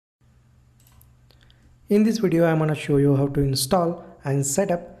In this video, I'm going to show you how to install and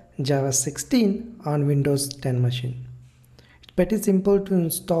set up Java 16 on Windows 10 machine. It's pretty simple to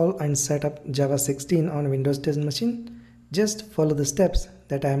install and set up Java 16 on Windows 10 machine. Just follow the steps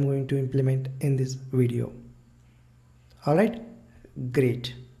that I'm going to implement in this video. Alright,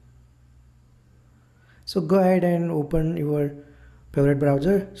 great. So go ahead and open your favorite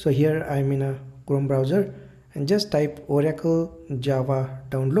browser. So here I'm in a Chrome browser and just type Oracle Java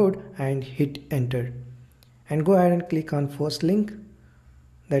download and hit enter. And go ahead and click on first link,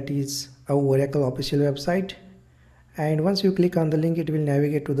 that is our Oracle official website. And once you click on the link, it will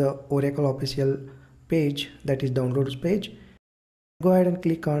navigate to the Oracle official page, that is downloads page. Go ahead and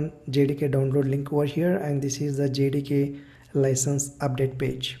click on JDK download link over here, and this is the JDK license update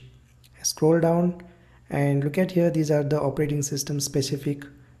page. Scroll down and look at here, these are the operating system specific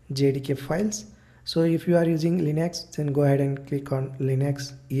JDK files. So if you are using Linux, then go ahead and click on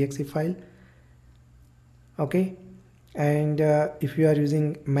Linux exe file. Okay, and if you are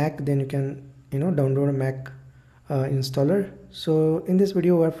using Mac, then you can download a Mac installer. So in this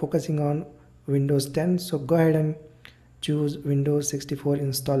video we are focusing on Windows 10, so go ahead and choose Windows 64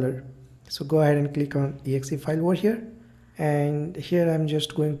 installer. So go ahead and click on exe file over here, and here I'm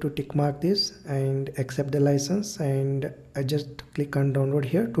just going to tick mark this and accept the license, and I just click on download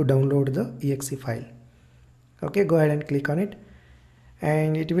here to download the exe file. Okay, go ahead and click on it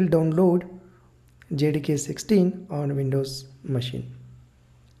and it will download JDK 16 on Windows machine.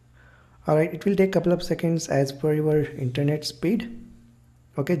 Alright, it will take a couple of seconds as per your internet speed.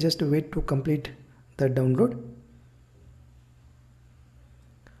 Okay, just wait to complete the download.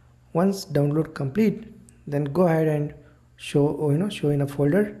 Once download complete, then go ahead and show in a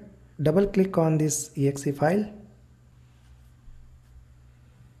folder. Double click on this exe file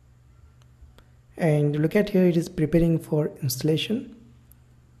and look at here, it is preparing for installation.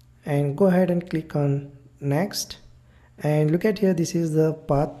 And go ahead and click on next, and look at here, this is the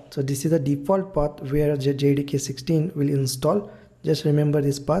path. So this is the default path where JDK 16 will install. Just remember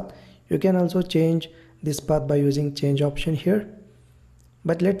this path. You can also change this path by using change option here,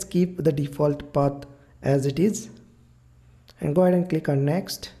 but let's keep the default path as it is. And go ahead and click on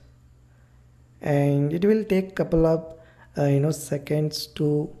next, and it will take a couple of seconds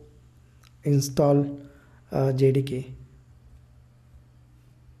to install JDK.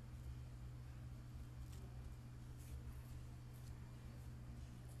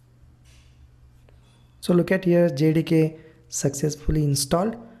 So look at here, JDK successfully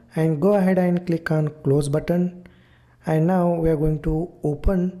installed, and go ahead and click on close button. And now we are going to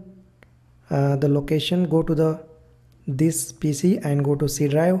open the location. Go to this PC and go to C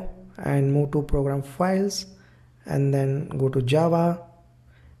drive and move to program files, and then go to Java,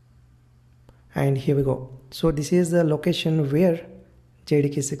 and here we go. So this is the location where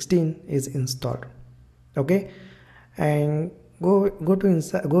JDK 16 is installed. Okay, and go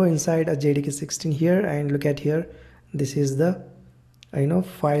inside a JDK 16 here, and look at here, this is the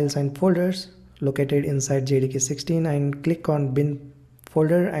files and folders located inside JDK 16, and click on bin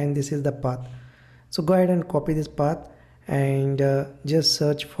folder, and this is the path. So go ahead and copy this path and just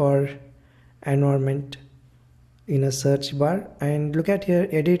search for environment in a search bar, and look at here,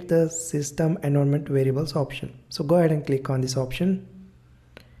 edit the system environment variables option. So go ahead and click on this option,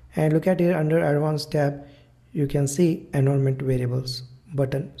 and look at here under advanced tab, you can see environment variables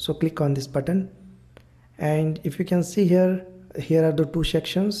button. So click on this button, and if you can see here are the two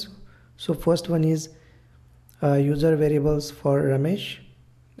sections. So first one is user variables for Ramesh.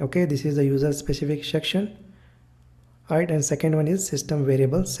 Okay, this is the user specific section. Alright, and second one is system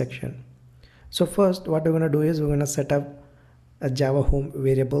variables section. So first what we're going to do is we're going to set up a Java home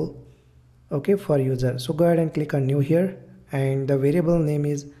variable, okay, for user. So go ahead and click on new here, and the variable name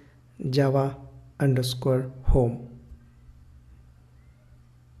is Java _home,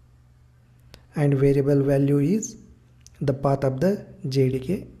 and variable value is the path of the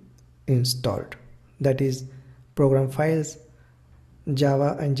JDK installed, that is program files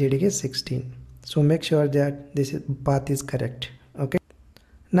Java and JDK 16. So make sure that this path is correct. Okay,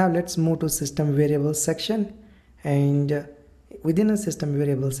 now let's move to system variable section, and within a system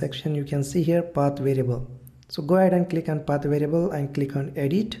variable section you can see here path variable. So go ahead and click on path variable and click on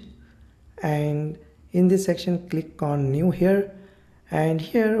edit, and in this section click on new here, and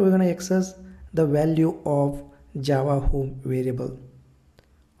here we're going to access the value of Java home variable.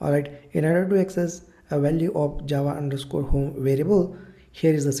 Alright, in order to access a value of Java _home variable,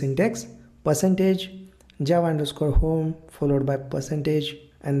 here is the syntax: percentage Java _home followed by percentage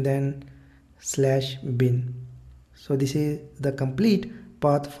and then /bin. So this is the complete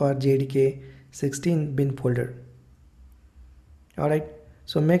path for JDK 16 bin folder. Alright,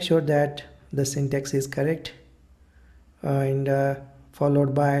 so make sure that the syntax is correct, and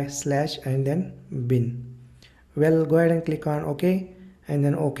followed by slash and then bin. Well, go ahead and click on OK, and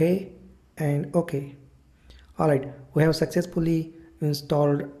then OK and OK. Alright, we have successfully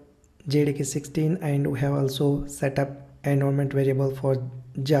installed JDK 16, and we have also set up environment variable for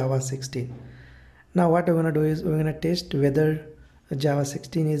Java 16. Now what we're going to do is we're going to test whether Java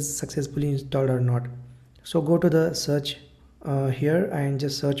 16 is successfully installed or not. So go to the search here and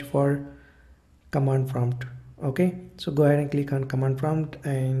just search for command prompt. Okay, so go ahead and click on command prompt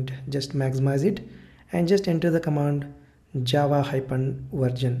and just maximize it, and just enter the command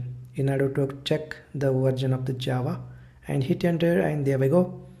java-version in order to check the version of the Java, and hit enter, and there we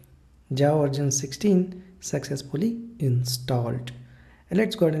go, Java version 16 successfully installed. And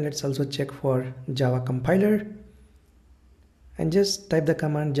let's go ahead and let's also check for Java compiler, and just type the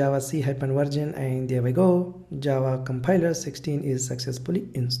command java c-version, and there we go, Java compiler 16 is successfully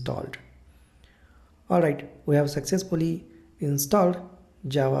installed. Alright, we have successfully installed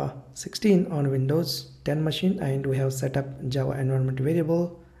Java 16 on Windows 10 machine, and we have set up Java environment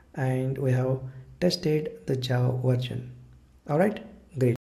variable, and we have tested the Java version. Alright.